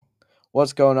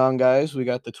What's going on, guys? We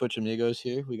got the Twitch amigos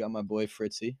here. We got my boy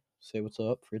Fritzy. Say what's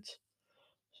up, Fritz.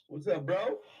 What's up,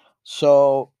 bro?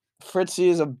 So Fritzy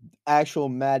is a actual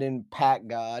Madden pack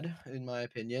god, in my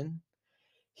opinion.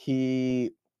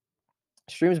 He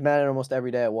streams Madden almost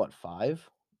every day at what, 5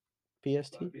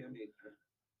 PST? 5 p.m. Eastern.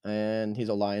 And he's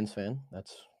a Lions fan.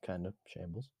 That's kind of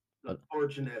shambles.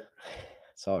 Unfortunate.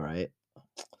 It's all right.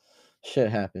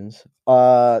 Shit happens.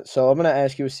 So I'm gonna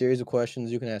ask you a series of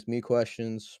questions. You can ask me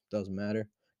questions. Doesn't matter. It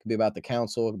could be about the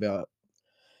council. It could be about.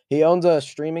 He owns a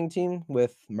streaming team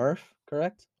with Murph,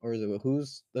 correct? Or is it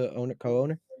who's the owner,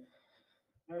 co-owner?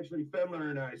 Actually,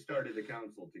 Fendler and I started the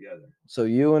council together. So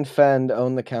you and Fend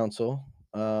own the council.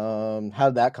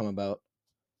 How'd that come about?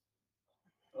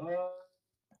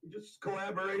 Just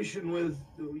collaboration with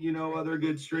other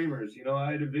good streamers.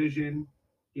 I had a vision,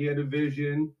 he had a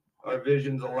vision. Our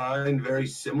visions aligned very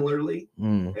similarly,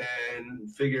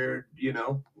 and figured,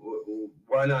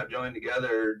 why not join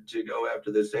together to go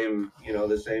after the same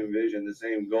vision, the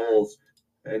same goals,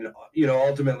 and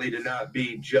ultimately to not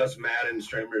be just Madden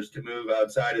streamers, to move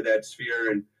outside of that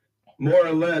sphere and more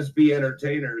or less be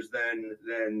entertainers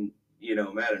than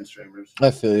Madden streamers. I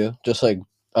feel you. Just like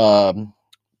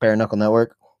Bare Knuckle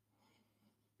Network.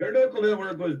 Bare Knuckle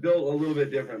Network was built a little bit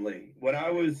differently. When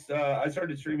I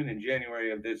started streaming in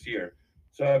January of this year,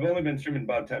 so I've only been streaming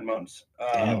about 10 months.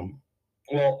 Damn.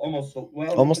 Well,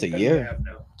 almost a year.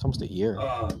 Now. It's almost a year.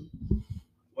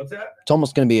 What's that? It's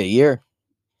almost gonna be a year.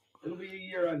 It'll be a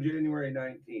year on January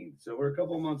 19th, so we're a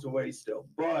couple of months away still.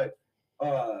 But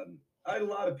I had a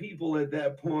lot of people at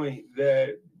that point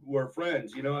that were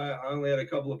friends. I only had a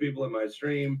couple of people in my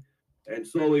stream. And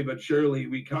slowly but surely,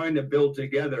 we kind of built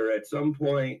together. At some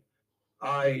point,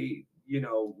 I,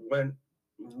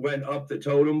 went up the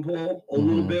totem pole a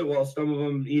little bit, while some of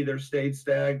them either stayed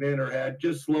stagnant or had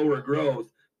just slower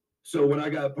growth. So when I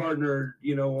got partnered,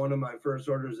 one of my first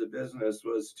orders of business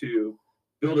was to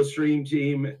build a stream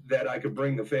team that I could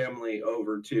bring the family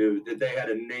over to, that they had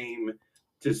a name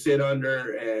to sit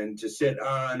under and to sit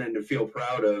on and to feel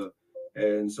proud of.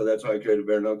 And so that's why I created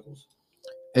Bare Knuckles.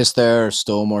 Is there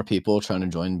still more people trying to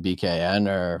join BKN,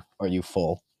 or are you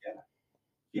full?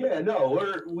 Yeah, no,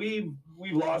 we've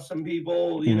lost some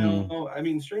people. I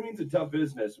mean, streaming's a tough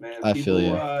business, man. I people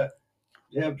feel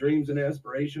you. have dreams and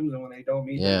aspirations, and when they don't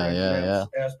meet their dreams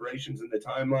and aspirations in the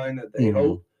timeline that they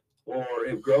hope, or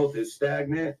if growth is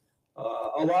stagnant,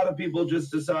 a lot of people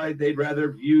just decide they'd rather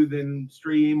view than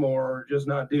stream, or just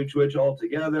not do Twitch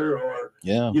altogether, or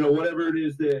whatever it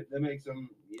is that makes them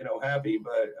happy.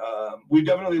 But we've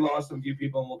definitely lost some few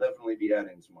people, and we'll definitely be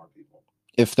adding some more people.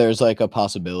 If there's like a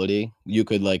possibility you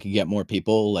could like get more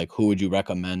people, like who would you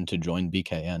recommend to join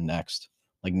BKN next?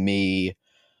 Like me,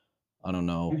 I don't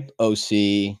know,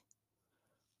 OC.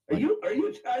 Are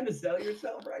you trying to sell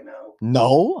yourself right now?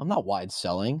 No, I'm not wide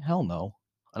selling. Hell no.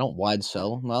 I don't wide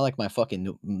sell. Not like my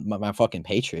fucking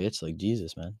Patriots. Like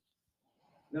Jesus, man.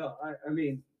 No, I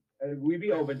mean, we'd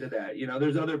be open to that.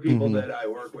 There's other people that I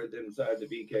work with inside the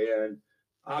BKN.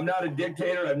 I'm not a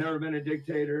dictator. I've never been a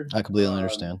dictator. I completely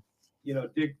understand.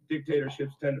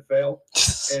 Dictatorships tend to fail.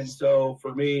 And so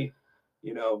for me,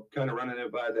 kind of running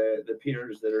it by the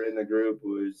peers that are in the group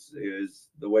is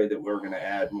the way that we're going to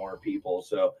add more people.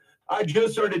 So I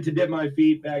just started to dip my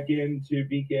feet back into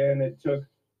BKN. It took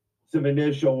some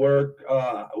initial work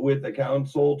with the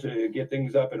council to get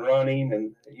things up and running,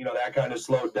 and that kind of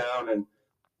slowed down. And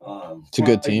it's a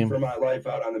good team for my life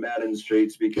out on the Madden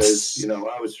streets, because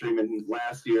I was streaming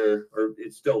last year, or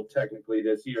it's still technically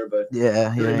this year, but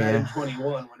Madden 21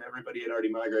 when everybody had already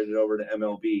migrated over to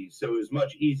MLB, so it was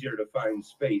much easier to find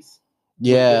space.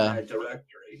 In that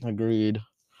directory. Agreed.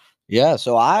 Yeah,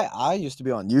 so I used to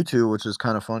be on YouTube, which is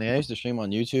kind of funny. I used to stream on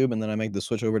YouTube, and then I made the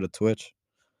switch over to Twitch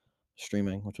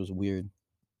streaming, which was weird.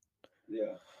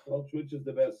 Yeah, well, Twitch is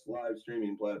the best live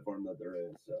streaming platform that there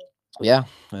is. So yeah,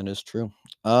 that is true.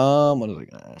 What was I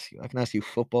gonna ask you? I can ask you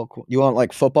football. You want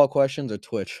like football questions or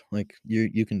Twitch? Like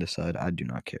you can decide. I do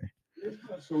not care. You're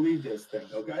supposed to lead this thing,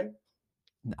 okay?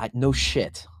 No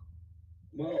shit.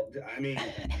 Well, I mean,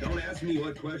 don't ask me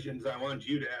what questions I want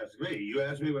you to ask me. You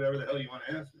ask me whatever the hell you want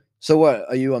to ask me. So what?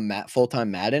 Are you a full-time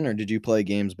Madden, or did you play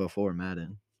games before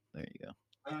Madden? There you go.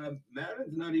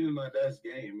 Madden's not even my best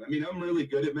game. I mean, I'm really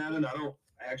good at Madden. I don't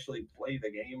actually play the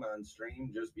game on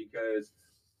stream just because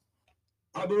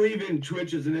I believe in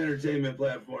Twitch as an entertainment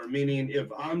platform, meaning if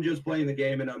I'm just playing the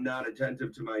game and I'm not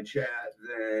attentive to my chat,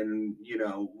 then,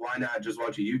 why not just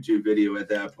watch a YouTube video at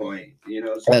that point?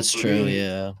 So that's true,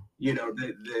 yeah.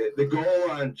 The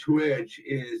goal on Twitch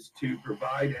is to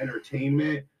provide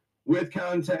entertainment with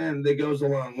content that goes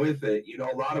along with it.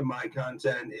 A lot of my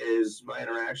content is my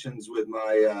interactions with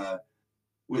my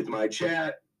with my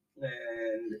chat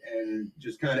and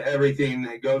just kind of everything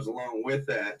that goes along with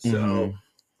that. So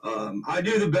I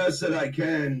do the best that I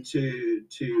can to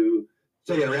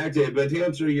stay interactive. But to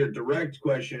answer your direct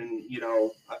question,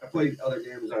 I play other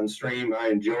games on stream. I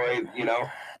enjoy,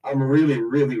 I'm really,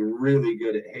 really, really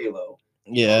good at Halo.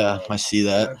 Yeah, I see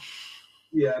that.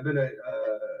 I've been a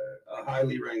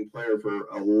highly ranked player for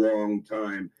a long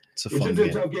time. It's a It's fun just a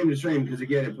game. tough game to stream because,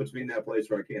 again, it puts me in that place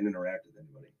where I can't interact with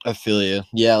anybody. I feel you.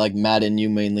 Yeah, like Madden, you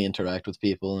mainly interact with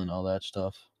people and all that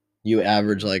stuff. You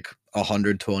average like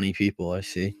 120 people, I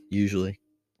see, usually,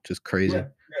 which is crazy.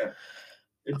 Yeah.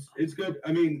 It's good.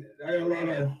 I mean, I got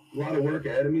a lot of work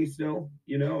ahead of me still.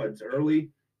 It's early.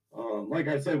 Like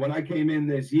I said, when I came in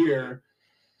this year,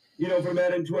 for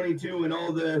Madden 22 and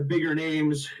all the bigger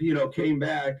names, came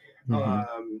back.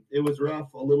 It was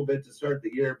rough a little bit to start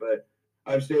the year, but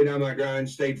I've stayed on my grind,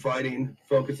 stayed fighting,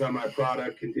 focused on my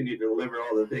product, continued to deliver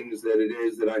all the things that it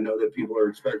is that I know that people are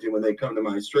expecting when they come to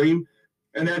my stream.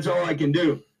 And that's all I can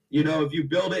do. If you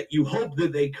build it, you hope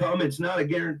that they come. It's not a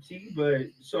guarantee, but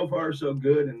so far so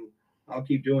good. And I'll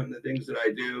keep doing the things that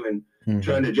I do and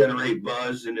trying to generate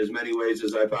buzz in as many ways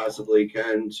as I possibly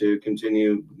can to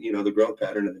continue, the growth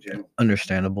pattern of the channel.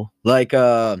 Understandable. Like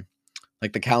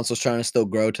the council's trying to still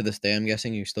grow to this day. I'm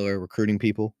guessing you still are recruiting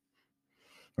people,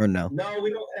 or no? No,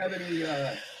 we don't have any.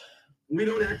 We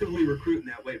don't actively recruit in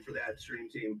that way for that stream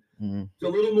team. It's a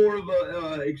little more of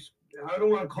a. I don't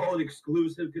want to call it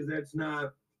exclusive because that's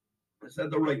not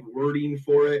the right wording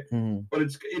for it. But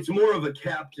it's more of a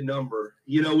capped number.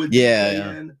 With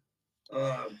BKN,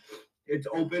 it's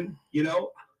open.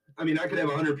 I mean, I could have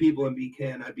 100 people in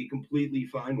BKN. I'd be completely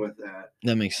fine with that.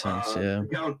 That makes sense. Yeah.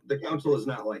 The council is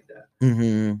not like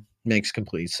that. Makes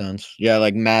complete sense. Yeah,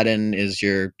 like Madden is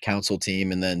your council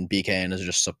team, and then BKN is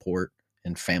just support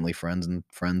and family, friends, and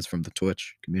friends from the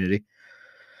Twitch community.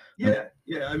 Yeah.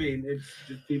 I mean, it's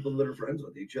just people that are friends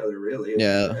with each other, really.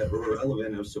 Yeah.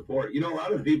 Irrelevant of support. A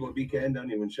lot of the people at BKN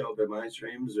don't even show up at my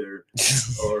streams or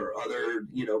other,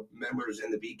 members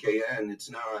in the BKN. It's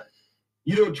not.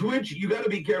 Twitch, you got to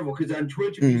be careful because on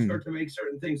Twitch, if you start to make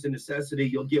certain things a necessity,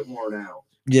 you'll get worn out.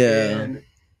 Yeah. And,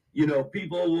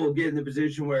 people will get in the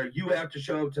position where you have to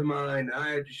show up to mine, and I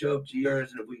have to show up to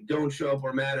yours. And if we don't show up,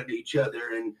 we're mad at each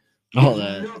other. And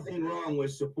there's nothing wrong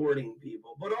with supporting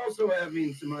people, but also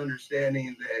having some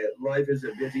understanding that life is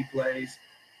a busy place.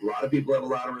 A lot of people have a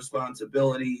lot of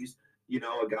responsibilities. A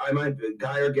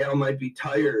guy or gal might be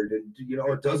tired and,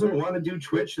 or doesn't want to do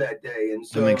Twitch that day. And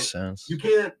so that makes sense. You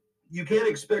can't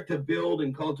expect to build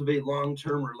and cultivate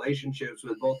long-term relationships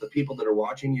with both the people that are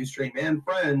watching you stream and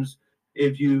friends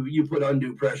if you put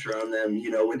undue pressure on them,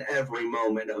 in every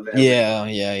moment of every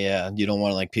Yeah. You don't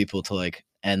want people to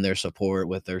end their support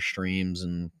with their streams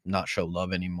and not show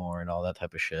love anymore and all that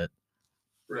type of shit.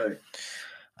 Right.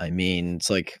 I mean,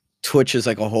 it's Twitch is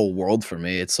a whole world for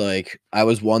me. It's I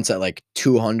was once at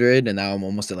 200 and now I'm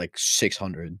almost at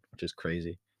 600, which is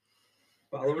crazy.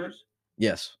 Followers?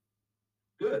 Yes.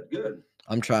 Good.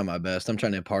 I'm trying my best. I'm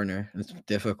trying to partner. It's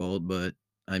difficult, but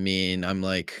I mean, I'm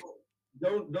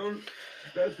don't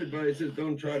best advice is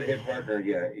don't try to hit partner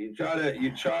yet. You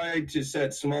try to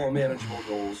set small manageable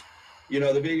goals.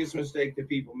 The biggest mistake that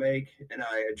people make, and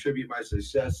I attribute my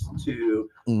success to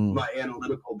my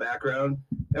analytical background.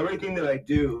 Everything that I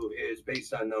do is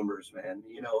based on numbers, man.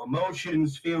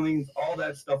 Emotions, feelings, all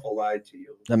that stuff will lie to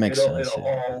you. That makes sense. It'll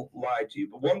all lie to you.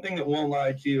 But one thing that won't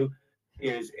lie to you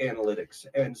is analytics.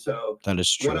 And so that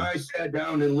is true. When I sat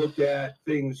down and looked at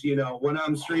things, when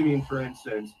I'm streaming, for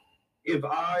instance, if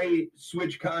I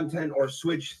switch content or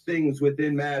switch things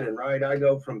within Madden, right, I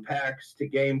go from packs to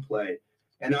gameplay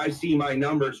and I see my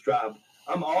numbers drop,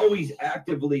 I'm always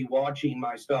actively watching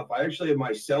my stuff. I actually have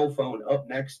my cell phone up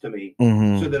next to me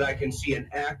so that I can see an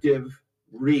active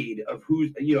read of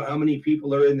who's, how many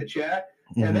people are in the chat.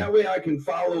 And that way I can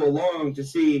follow along to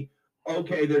see,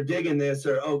 okay, they're digging this,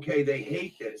 or okay, they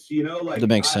hate this. That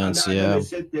makes sense. I'm not going to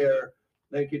sit there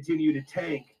and continue to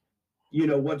tank,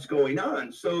 what's going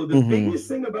on. So the biggest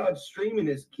thing about streaming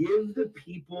is give the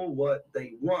people what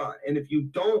they want. And if you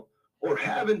don't or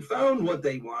haven't found what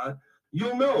they want,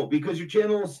 you'll know because your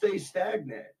channel will stay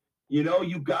stagnant.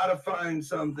 You got to find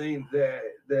something that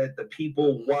the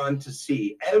people want to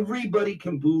see. Everybody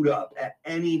can boot up at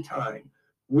any time.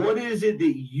 What is it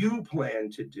that you plan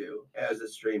to do as a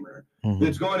streamer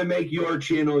that's going to make your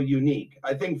channel unique?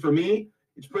 I think for me,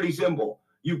 it's pretty simple.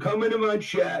 You come into my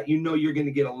chat, you're going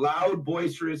to get a loud,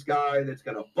 boisterous guy that's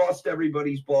going to bust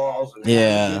everybody's balls and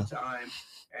have a good time.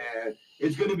 And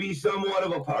it's going to be somewhat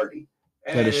of a party.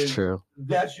 That is And true.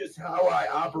 that's just how I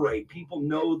operate. People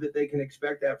know that they can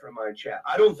expect that from my chat.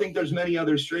 I don't think there's many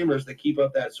other streamers that keep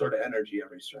up that sort of energy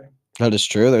every stream. That is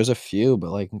true. There's a few, but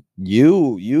like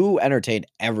you entertain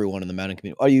everyone in the Madden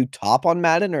community. Are you top on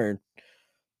Madden or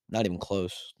not even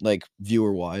close? Like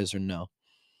viewer wise or no?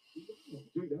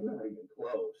 Dude, I'm not even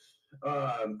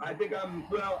close. I think I'm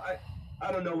well.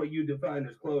 I don't know what you define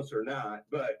as close or not,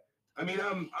 but I mean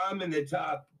I'm in the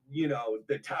top,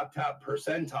 the top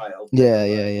percentile there, Yeah,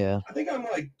 yeah, but yeah. I think I'm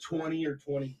like 20 or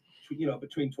 20,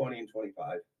 between 20 and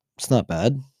 25. It's not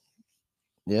bad.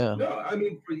 Yeah. No, I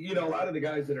mean for a lot of the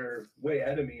guys that are way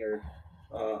ahead of me are,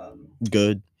 um,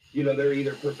 Good. they're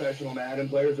either professional Madden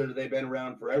players or they've been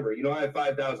around forever. I have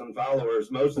 5,000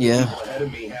 followers. Most of the Yeah. people ahead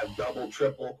of me have double,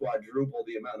 triple, quadruple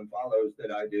the amount of follows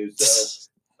that I do. So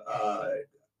uh,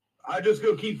 I just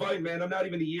go keep fighting, man. I'm not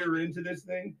even a year into this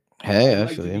thing. Hey, I'd I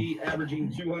like feel to you. be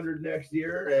averaging 200 next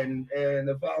year, and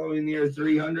the following year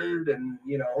 300, and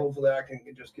hopefully I can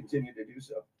just continue to do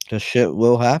so. Cause shit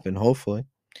will happen, hopefully.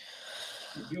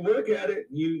 If you work at it,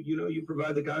 you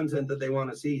provide the content that they want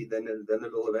to see, then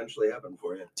it'll eventually happen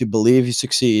for you. To believe you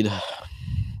succeed.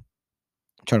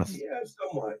 Trying to Yeah,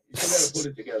 somewhat. You still got to put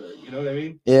it together. You know what I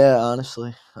mean? Yeah,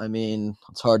 honestly. I mean,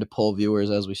 it's hard to pull viewers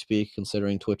as we speak,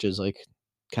 considering Twitch is like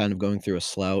kind of going through a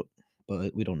slout,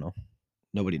 but we don't know.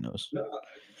 Nobody knows. No,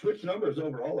 Twitch numbers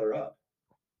overall are up.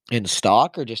 In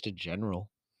stock or just in general?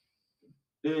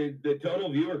 The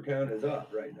total viewer count is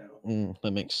up right now.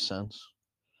 That makes sense.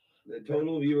 The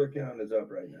total viewer count is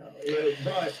up right now.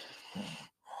 But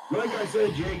like I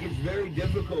said, Jake, it's very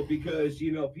difficult because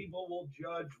people will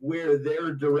judge where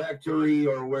their directory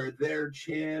or where their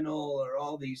channel or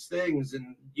all these things,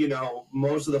 and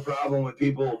most of the problem with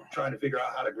people trying to figure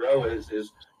out how to grow is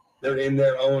they're in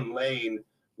their own lane,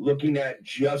 looking at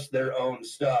just their own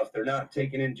stuff. They're not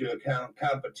taking into account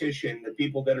competition, the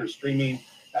people that are streaming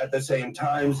at the same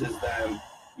times as them.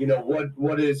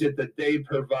 What is it that they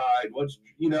provide?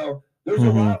 There's a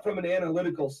lot from an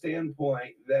analytical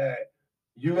standpoint that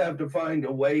you have to find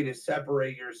a way to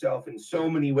separate yourself in so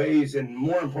many ways, and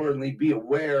more importantly be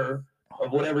aware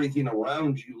of what everything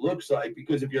around you looks like,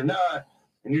 because if you're not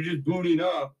and you're just booting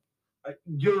up,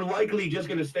 you're likely just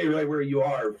going to stay right where you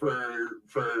are for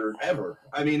forever.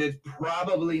 I mean, it's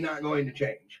probably not going to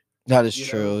change. That is true,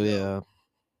 So yeah.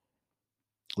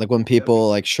 Like when yeah, people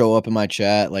like show up in my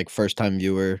chat, like first time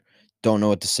viewer, don't know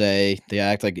what to say, they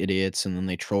act like idiots, and then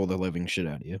they troll the living shit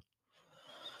out of you.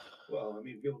 well, I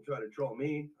mean, people try to troll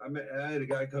me. I had a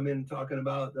guy come in talking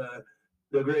about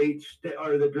the great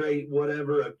or the great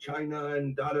whatever of China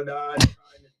and da da da, trying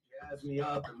to jazz me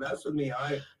up and mess with me.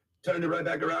 I turned it right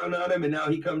back around on him, and now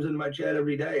he comes into my chat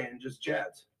every day and just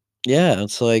chats. Yeah,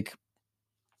 it's like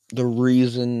the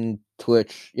reason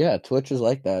Twitch is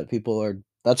like that. People are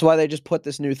that's why they just put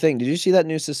this new thing. Did you see that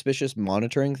new suspicious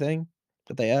monitoring thing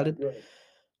that they I added? did.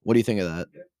 What do you think of that?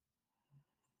 Yeah,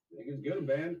 I think it's good,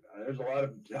 man. There's a lot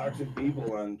of toxic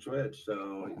people on Twitch,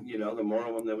 so the more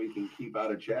of them that we can keep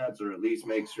out of chats, or at least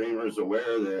make streamers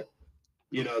aware that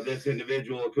this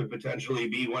individual could potentially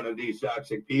be one of these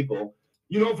toxic people.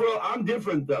 I'm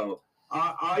different though.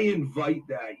 I invite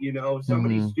that. If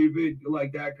somebody Mhm. stupid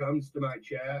like that comes to my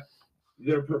chat,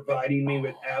 they're providing me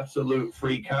with absolute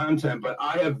free content. But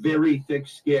I have very thick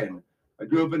skin. I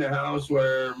grew up in a house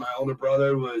where my older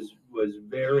brother was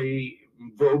very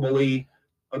verbally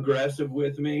aggressive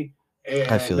with me, I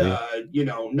and feel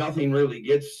you. nothing really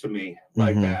gets to me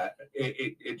like Mhm. that.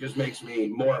 It just makes me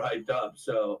more hyped up.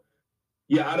 So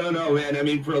yeah, I don't know, man. I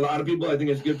mean, for a lot of people, I think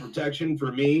it's good protection.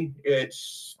 For me,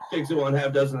 it's six of one,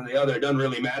 half dozen of the other. It doesn't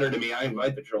really matter to me. I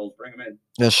invite the trolls, bring them in.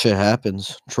 That shit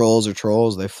happens. Trolls are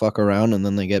trolls. They fuck around and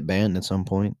then they get banned at some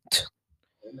point.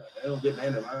 And they don't get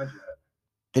banned in my chat.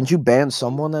 Didn't you ban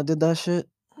someone that did that shit?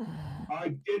 I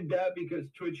did that because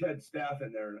Twitch had staff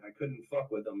in there, and I couldn't fuck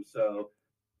with them. So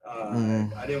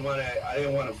Mm. I didn't want to. I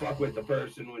didn't want to fuck with the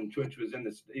person when Twitch was in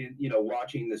the,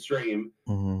 watching the stream,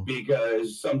 Mhm.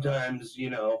 because sometimes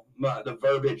the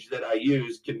verbiage that I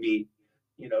use can be,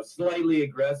 slightly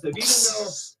aggressive, even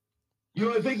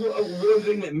though. I think one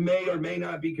thing that may or may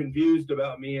not be confused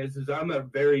about me is I'm a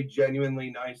very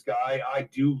genuinely nice guy. I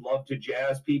do love to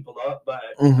jazz people up, but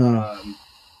Mhm.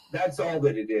 that's all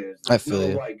that it is. I There's no feel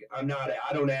you. like I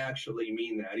don't actually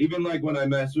mean that. Even like when I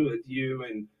mess with you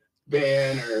and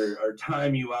ban or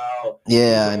time you out, it's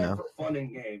Yeah, I all know. for fun and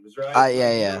games, right? Yeah, Like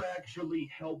yeah. you're actually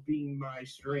helping my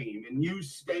stream, and you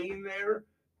staying there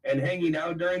and hanging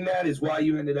out during that is why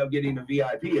you ended up getting a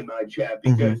VIP in my chat,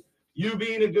 Mhm. because you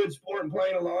being a good sport and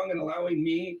playing along and allowing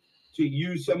me to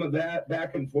use some of that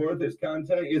back and forth as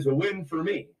content is a win for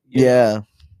me. Yeah.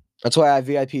 That's why I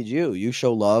VIP'd you. You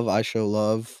show love, I show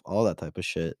love, all that type of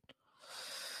shit.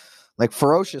 Like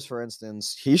Ferocious, for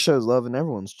instance, he shows love in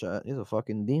everyone's chat. He's a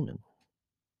fucking demon.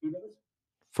 Who does?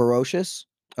 Ferocious,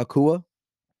 Akua,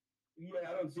 Yeah,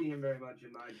 I don't see him very much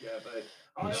in my chat, but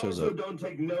he I shows also up. don't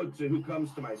take notes of who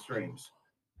comes to my streams.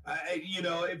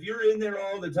 If you're in there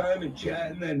all the time and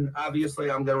chatting, then obviously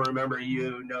I'm gonna remember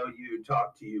you, know you,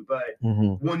 talk to you. But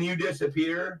Mm-hmm. when you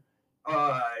disappear,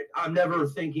 I'm never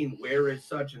thinking where is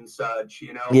such and such.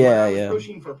 When Yeah, I was yeah.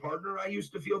 pushing for partner, I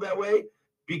used to feel that way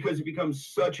because it becomes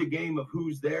such a game of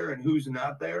who's there and who's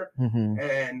not there. Mm-hmm.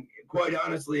 And quite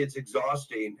honestly, it's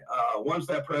exhausting. Once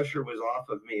that pressure was off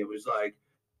of me, it was like,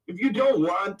 if you don't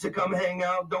want to come hang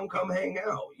out, don't come hang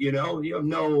out.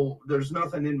 There's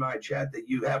nothing in my chat that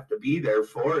you have to be there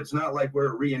for. It's not like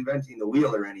we're reinventing the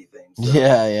wheel or anything. So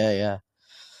Yeah, yeah, yeah.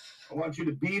 I want you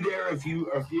to be there if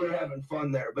you're having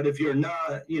fun there. But if you're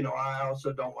not, I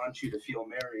also don't want you to feel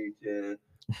married to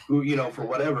who, for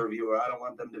whatever viewer. I don't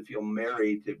want them to feel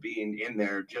married to being in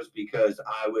there just because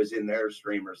I was in their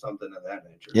stream or something of that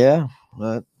nature. Yeah,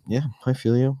 yeah, I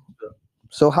feel you. So,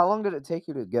 So how long did it take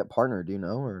you to get partner? Do you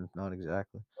know, or not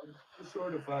exactly? just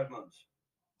short of 5 months.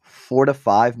 4 to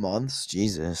 5 months.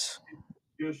 Jesus.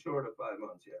 Just short of 5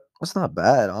 months, yeah. That's not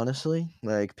bad, honestly.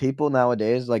 Like people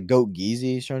nowadays, like Goat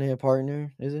Geezy's trying to hit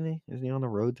partner, isn't he? Isn't he on the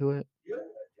road to it? Yeah,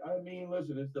 I mean,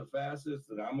 listen, it's the fastest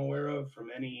that I'm aware of from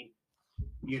any,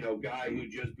 guy who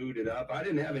just booted up. I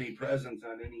didn't have any presence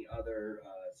on any other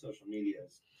social media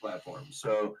platforms.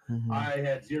 So Mm-hmm. I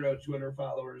had 0 Twitter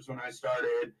followers when I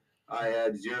started. I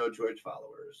had 0 Twitch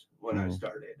followers when I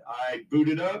started. I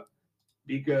booted up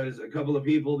because a couple of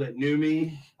people that knew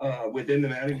me within the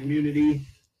Madden community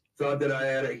thought that I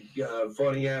had a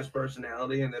funny ass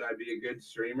personality and that I'd be a good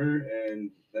streamer.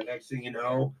 And the next thing you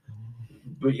know,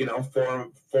 but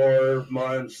 4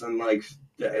 months and like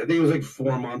I think it was like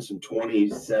 4 months and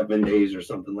 27 days or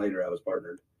something later, I was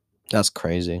partnered. That's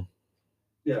crazy.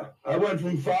 Yeah, I went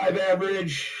from 5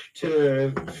 average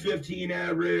to 15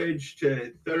 average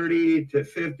to 30 to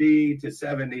 50 to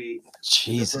 70 in the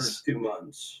Jesus, first 2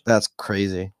 months. that's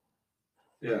crazy.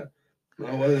 Yeah.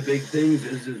 Well, one of the big things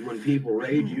is when people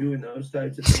raid you and those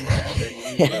types of things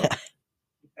happen.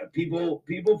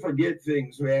 People forget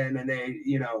things, man, and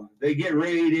they get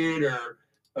raided or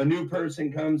a new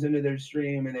person comes into their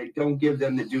stream and they don't give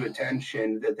them the due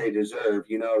attention that they deserve.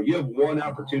 You have one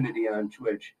opportunity on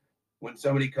Twitch when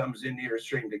somebody comes into your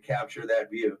stream to capture that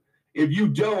view. If you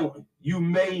don't, you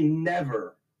may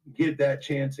never get that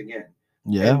chance again.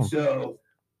 Yeah. And so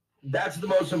that's the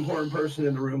most important person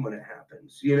in the room when it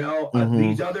happens.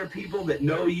 These other people that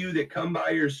know you, that come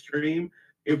by your stream,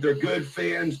 if they're good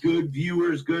fans, good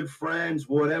viewers, good friends,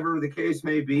 whatever the case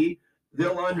may be,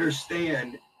 they'll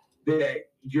understand that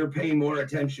you're paying more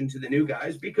attention to the new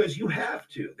guys because you have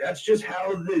to. That's just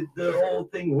how the whole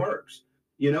thing works.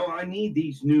 I need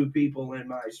these new people in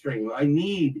my stream. I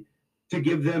need to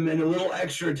give them a little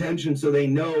extra attention so they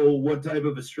know what type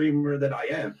of a streamer that I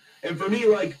am. And for me,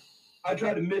 like, I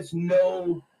try to miss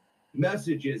no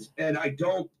messages and I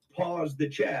don't pause the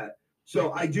chat.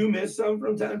 So I do miss some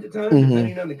from time to time,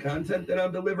 depending on the content that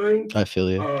I'm delivering. I feel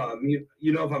you.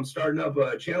 If I'm starting up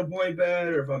a channel point bet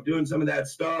or if I'm doing some of that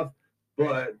stuff.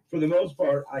 But for the most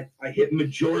part, I hit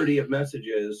majority of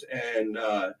messages and,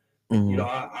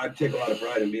 I take a lot of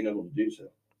pride in being able to do so.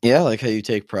 Yeah, like how you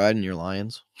take pride in your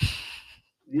Lions.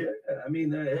 Yeah, I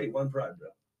mean, hey, one pride, bro.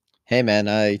 Hey, man,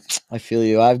 I feel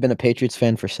you. I've been a Patriots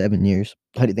fan for 7 years.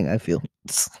 How do you think I feel?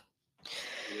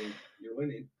 I mean, you're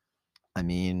winning. I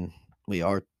mean, we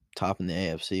are top in the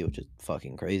AFC, which is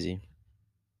fucking crazy.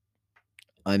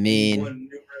 I mean, you've won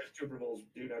numerous Super Bowls,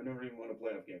 dude. I've never even won a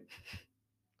playoff game.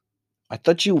 I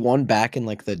thought you won back in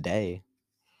like the day.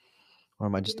 Or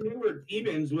am I just? We were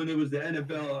demons when it was the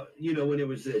NFL, when it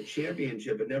was the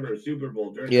championship, but never a Super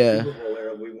Bowl. During the Yeah. Super Bowl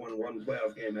era, we won one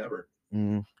playoff game ever.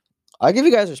 I give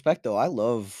you guys respect though. I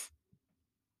love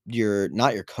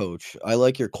not your coach. I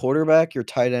like your quarterback, your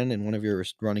tight end, and one of your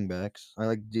running backs. I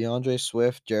like DeAndre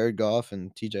Swift, Jared Goff,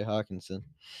 and TJ Hawkinson.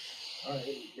 I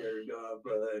hate Jared Goff,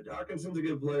 but Hawkinson's a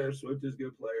good player. Swift is a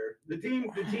good player. The team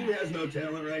has no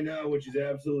talent right now, which is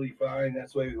absolutely fine.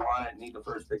 That's why we want it. Need the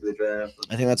first pick of the draft.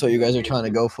 I think that's what you guys are trying to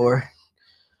go for.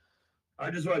 I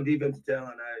just want defensive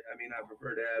talent. I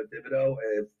prefer to have Thibodeau.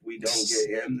 If we don't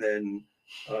get him, then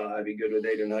I'd be good with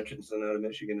Aiden Hutchinson out of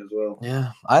Michigan as well.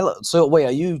 Yeah. So wait,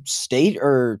 are you state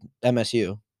or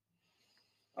MSU?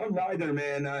 I'm neither,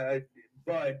 man.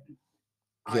 But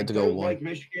I don't like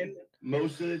Michigan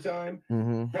most of the time.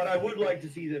 But I would like to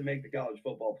see them make the college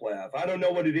football playoff. I don't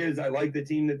know what it is. I like the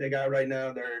team that they got right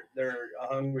now. They're a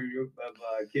hungry group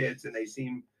of kids, and they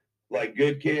seem like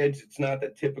Good Kids. It's not the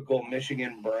typical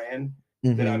Michigan brand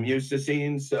that I'm Mhm. used to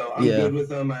seeing. So I'm Yeah. good with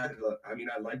them. I mean,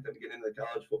 I'd like them to get into the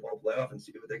college football playoff and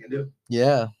see what they can do.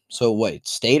 Yeah. So wait,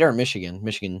 state or Michigan?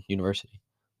 Michigan University,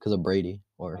 because of Brady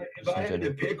or If just I in had to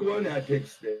general? pick one, I'd pick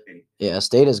State. Yeah,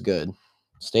 state is good.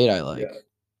 State I like. Yeah,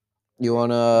 You yeah.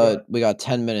 wanna But we got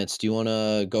 10 minutes. Do you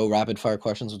wanna go rapid fire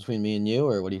questions between me and you,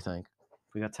 or what do you think?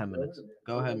 We got 10 go ahead, minutes. man.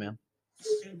 Go ahead, man.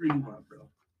 Whatever you want, bro.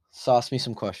 Sauce me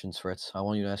some questions, Fritz. I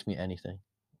want you to ask me anything.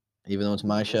 Even though it's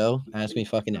my show, ask me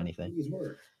fucking anything. Please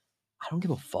work. I don't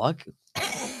give a fuck.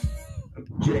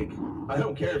 Jake, I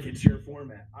don't care if it's your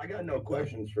format. I got no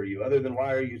questions for you other than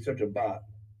why are you such a bot?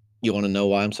 You wanna know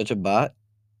why I'm such a bot?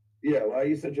 Yeah, why are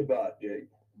you such a bot, Jake?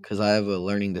 Because I have a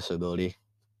learning disability.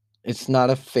 It's not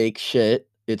a fake shit.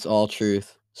 It's all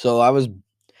truth. So I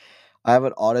have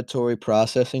an auditory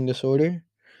processing disorder.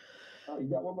 Oh, you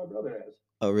got what my brother has.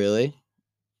 Oh, really?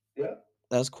 Yeah.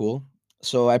 That's cool.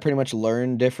 So I pretty much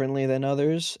learn differently than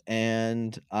others,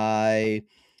 and I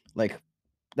like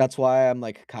that's why I'm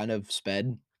like kind of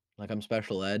sped. Like I'm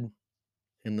special ed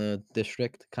in the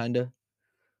district, kinda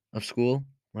of school.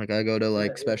 Like I go to Yeah,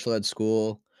 like yeah. special ed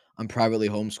school. I'm privately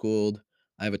homeschooled.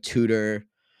 I have a tutor,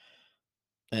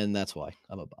 and that's why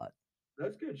I'm a bot.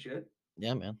 That's good shit.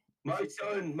 Yeah, man. My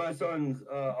son's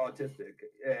autistic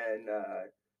and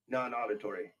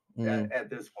non-auditory Mm. at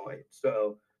this point.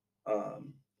 So,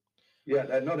 um, yeah,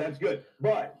 no, that's good.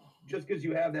 But just because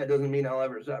you have that doesn't mean I'll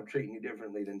ever stop treating you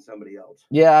differently than somebody else.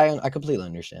 Yeah, I completely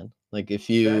understand. Like if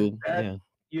That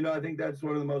yeah. I think that's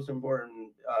one of the most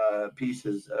important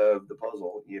pieces of the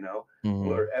puzzle. Mhm.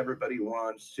 Where everybody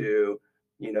wants to,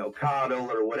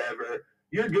 coddle or whatever.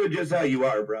 You're good just how you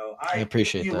are, bro. I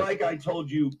appreciate that. Like I told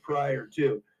you prior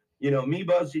to, me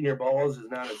busting your balls is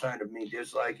not a sign of me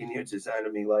disliking you. It's a sign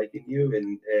of me liking you,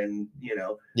 and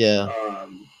Yeah.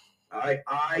 um,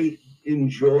 I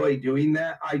enjoy doing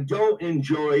that. I don't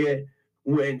enjoy it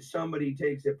when somebody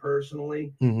takes it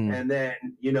personally Mhm. and then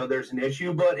there's an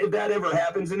issue. But if that ever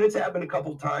happens, and it's happened a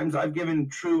couple times, I've given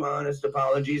true honest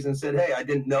apologies and said, hey, I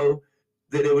didn't know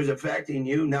that it was affecting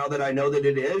you. Now that I know that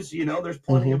it is, there's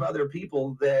plenty of Mhm. other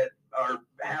people that are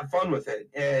have fun with it.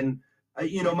 And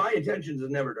my intentions is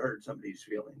never to hurt somebody's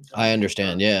feelings I or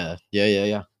understand. Yeah. Yeah, yeah,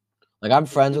 yeah. Like I'm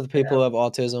it's friends just with people who have. have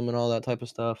autism and all that type of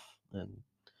stuff, and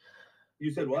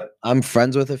You said what? I'm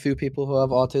friends with a few people who have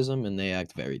autism, and they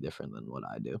act very different than what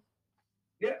I do.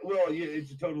 Yeah, well,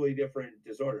 it's a totally different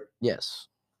disorder. Yes.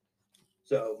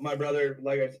 So my brother,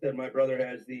 like I said, my brother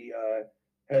has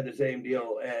had the same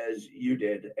deal as you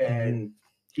did, Mhm. and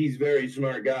he's a very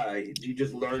smart guy. He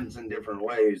just learns in different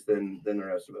ways than the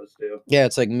rest of us do. Yeah,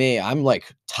 it's like me. I'm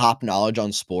like top knowledge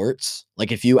on sports.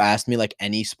 Like if you asked me like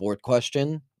any sport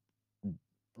question,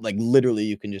 like literally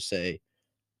you can just say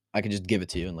I can just give it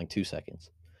to you in like 2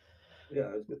 seconds. Yeah,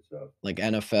 that's good stuff. Like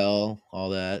NFL, all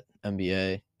that,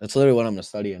 NBA. That's literally what I'm gonna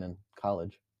study in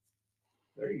college.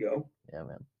 There you go. Yeah,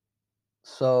 man.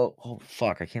 So, oh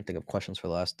fuck, I can't think of questions for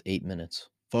the last 8 minutes.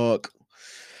 Fuck.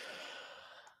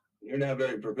 You're not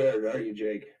very prepared, are you,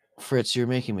 Jake? Fritz, you're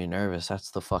making me nervous.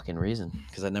 That's the fucking reason.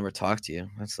 Because I never talked to you.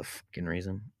 That's the fucking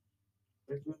reason.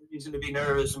 There's no reason to be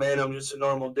nervous, man. I'm just a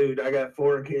normal dude. I got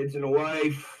 4 kids and a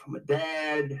wife. I'm a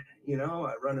dad.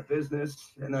 I run a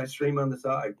business and I stream on the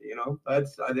side.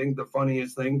 That's I think the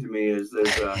funniest thing to me is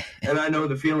this. And I know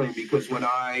the feeling because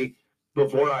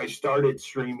before I started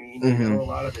streaming, Hmm. a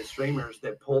lot of the streamers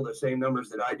that pull the same numbers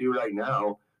that I do right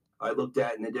now, I looked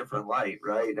at in a different light,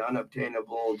 right?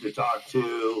 Unobtainable to talk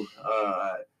to.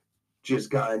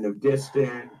 Just kind of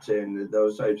distant and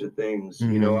those types of things.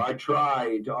 Hmm. I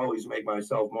try to always make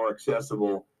myself more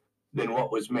accessible than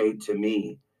what was made to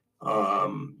me.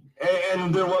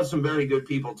 And there was some very good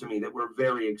people to me that were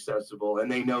very accessible,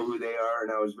 and they know who they are,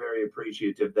 and I was very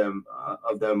appreciative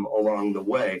of them along the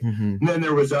way. Hmm. And then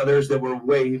there was others that were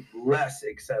way less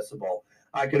accessible.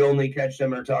 I could only catch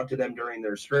them or talk to them during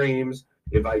their streams.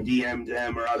 If I DM'd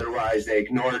them or otherwise, they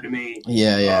ignored me.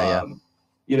 Yeah, yeah, yeah. Um,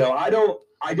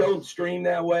 I don't stream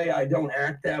that way. I don't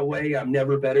act that way. I'm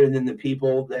never better than the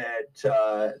people that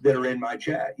are in my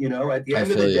chat. At the I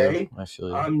end of feel the you. day, I feel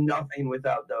you. I'm nothing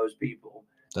without those people.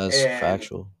 That's And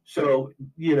factual. so,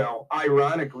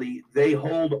 ironically, they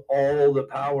hold all the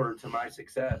power to my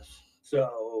success.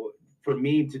 So for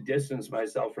me to distance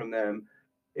myself from them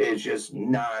it's just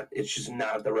not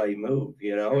the right move,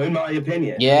 in my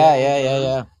opinion. And Yeah, long yeah, yeah, term,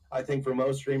 yeah. I think for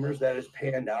most streamers that has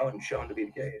panned out and shown to be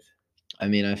the case. I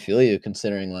mean, I feel you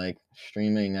considering like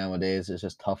streaming nowadays is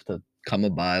just tough to come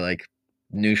by. Like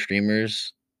new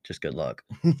streamers, just good luck.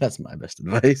 That's my best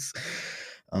advice,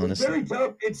 It's honestly. very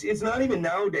tough. It's not even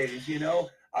nowadays.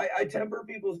 I temper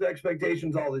people's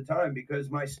expectations all the time because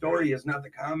my story is not the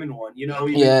common one. You know,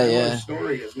 even Yeah, our yeah.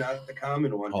 story is not the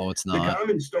common one. Oh, it's The not.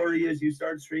 common story is you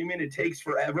start streaming, it takes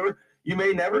forever. You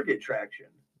may never get traction.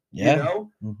 You Yeah.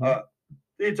 know,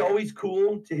 it's always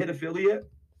cool to hit affiliate,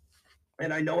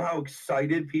 and I know how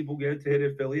excited people get to hit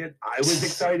affiliate. I was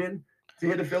excited to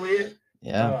hit affiliate.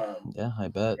 Yeah, I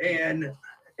bet. And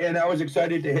I was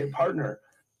excited to hit partner.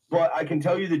 But I can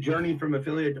tell you the journey from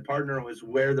affiliate to partner was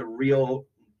where the real,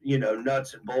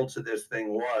 nuts and bolts of this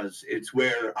thing was. It's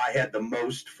where I had the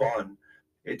most fun.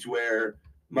 It's where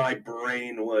my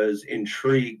brain was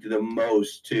intrigued the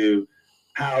most to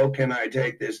how can I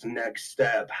take this next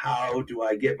step? How do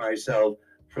I get myself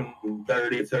from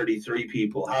 30 to 33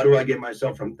 people? How do I get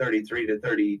myself from 33 to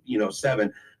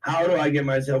 37? How do I get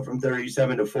myself from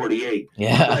 37 to 48?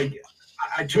 Yeah. Like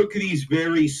I took these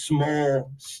very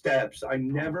small steps. I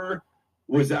never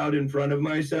was out in front of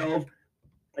myself.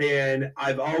 And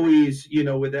I've always,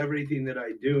 with everything that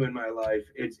I do in my life,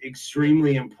 it's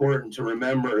extremely important to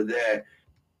remember that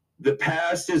the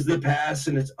past is the past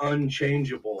and it's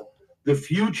unchangeable. The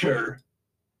future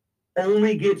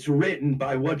only gets written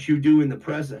by what you do in the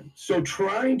present. So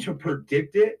trying to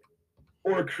predict it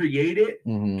or create it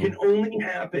can only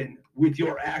happen with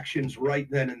your actions right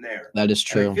then and there. That is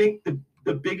true. And I think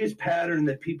the biggest pattern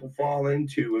that people fall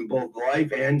into in both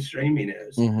life and streaming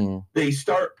is they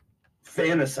start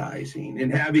fantasizing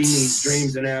and having these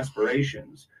dreams and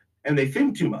aspirations, and they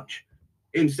think too much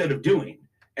instead of doing.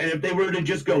 And if they were to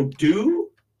just go do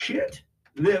shit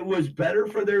that was better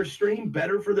for their stream,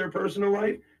 better for their personal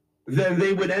life, then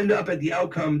they would end up at the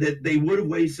outcome that they would have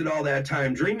wasted all that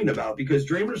time dreaming about, because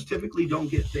dreamers typically don't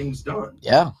get things done.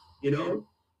 Yeah.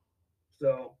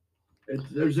 So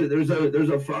there's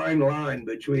a fine line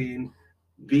between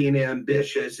being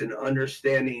ambitious and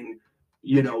understanding,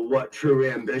 what true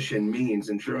ambition means.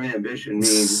 And true ambition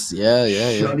means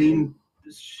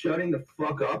shutting the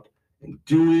fuck up and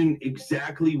doing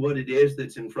exactly what it is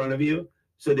that's in front of you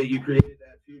so that you created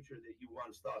that future that you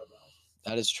once thought about.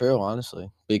 That is true, honestly,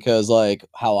 because like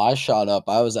how I shot up,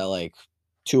 I was at like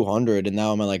 200 and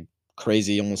now I'm at like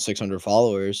crazy almost 600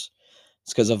 followers.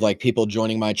 It's because of like people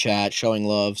joining my chat, showing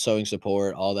love, showing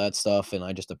support, all that stuff, and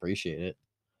I just appreciate it.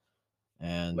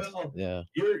 And yeah,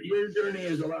 your journey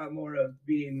is a lot more of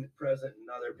being present in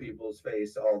other people's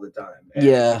face all the time. And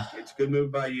it's a good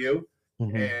move by you.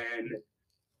 And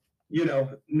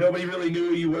nobody really knew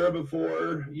who you were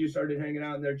before you started hanging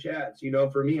out in their chats.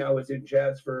 For me, I was in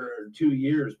chats for 2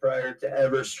 years prior to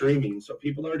ever streaming. So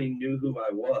people already knew who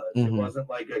I was. It wasn't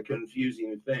like a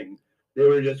confusing thing. They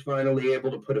were just finally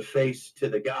able to put a face to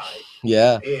the guy.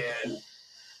 Yeah. And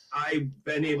I've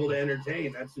been able to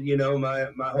entertain. That's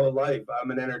my whole life.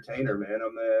 I'm an entertainer, man.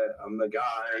 I'm the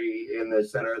guy in the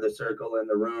center of the circle in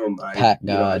the room.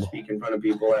 I speak in front of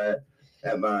people at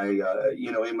my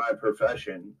in my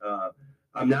profession.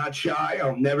 I'm not shy.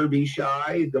 I'll never be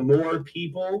shy. The more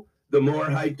people, the more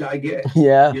hyped I get.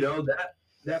 Yeah.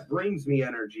 That brings me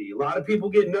energy. A lot of people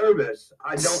get nervous.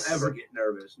 I don't ever get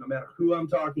nervous, no matter who I'm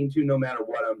talking to, no matter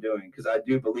what I'm doing, because I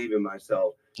do believe in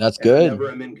myself. That's good. I never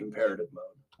am in comparative mode.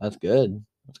 That's good.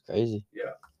 That's crazy.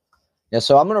 Yeah. Yeah,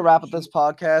 so I'm gonna wrap up this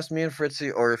podcast, me and Fritzy,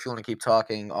 or if you want to keep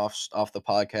talking off the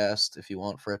podcast, if you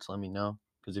want, Fritz, let me know.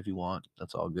 Because if you want,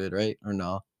 that's all good, right? Or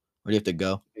no? Or do you have to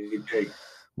go? Hey, Jake.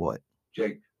 What?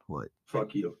 Jake. What?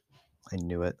 Fuck you. I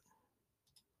knew it.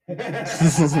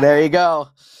 There you go.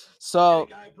 So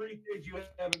Jake, I appreciate you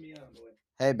having me on, boy.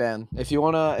 Hey Ben, if you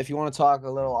wanna talk a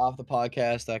little off the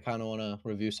podcast, I kind of want to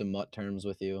review some mutt terms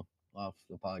with you off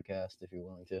the podcast. If you're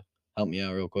willing to help me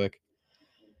out real quick.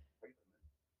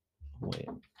 Wait,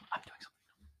 I'm doing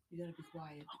something. You gotta be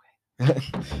quiet.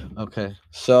 Okay. Okay.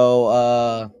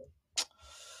 So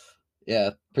yeah,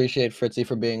 appreciate Fritzy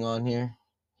for being on here.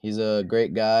 He's a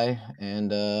great guy, and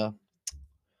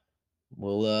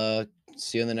we'll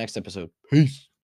see you in the next episode. Peace.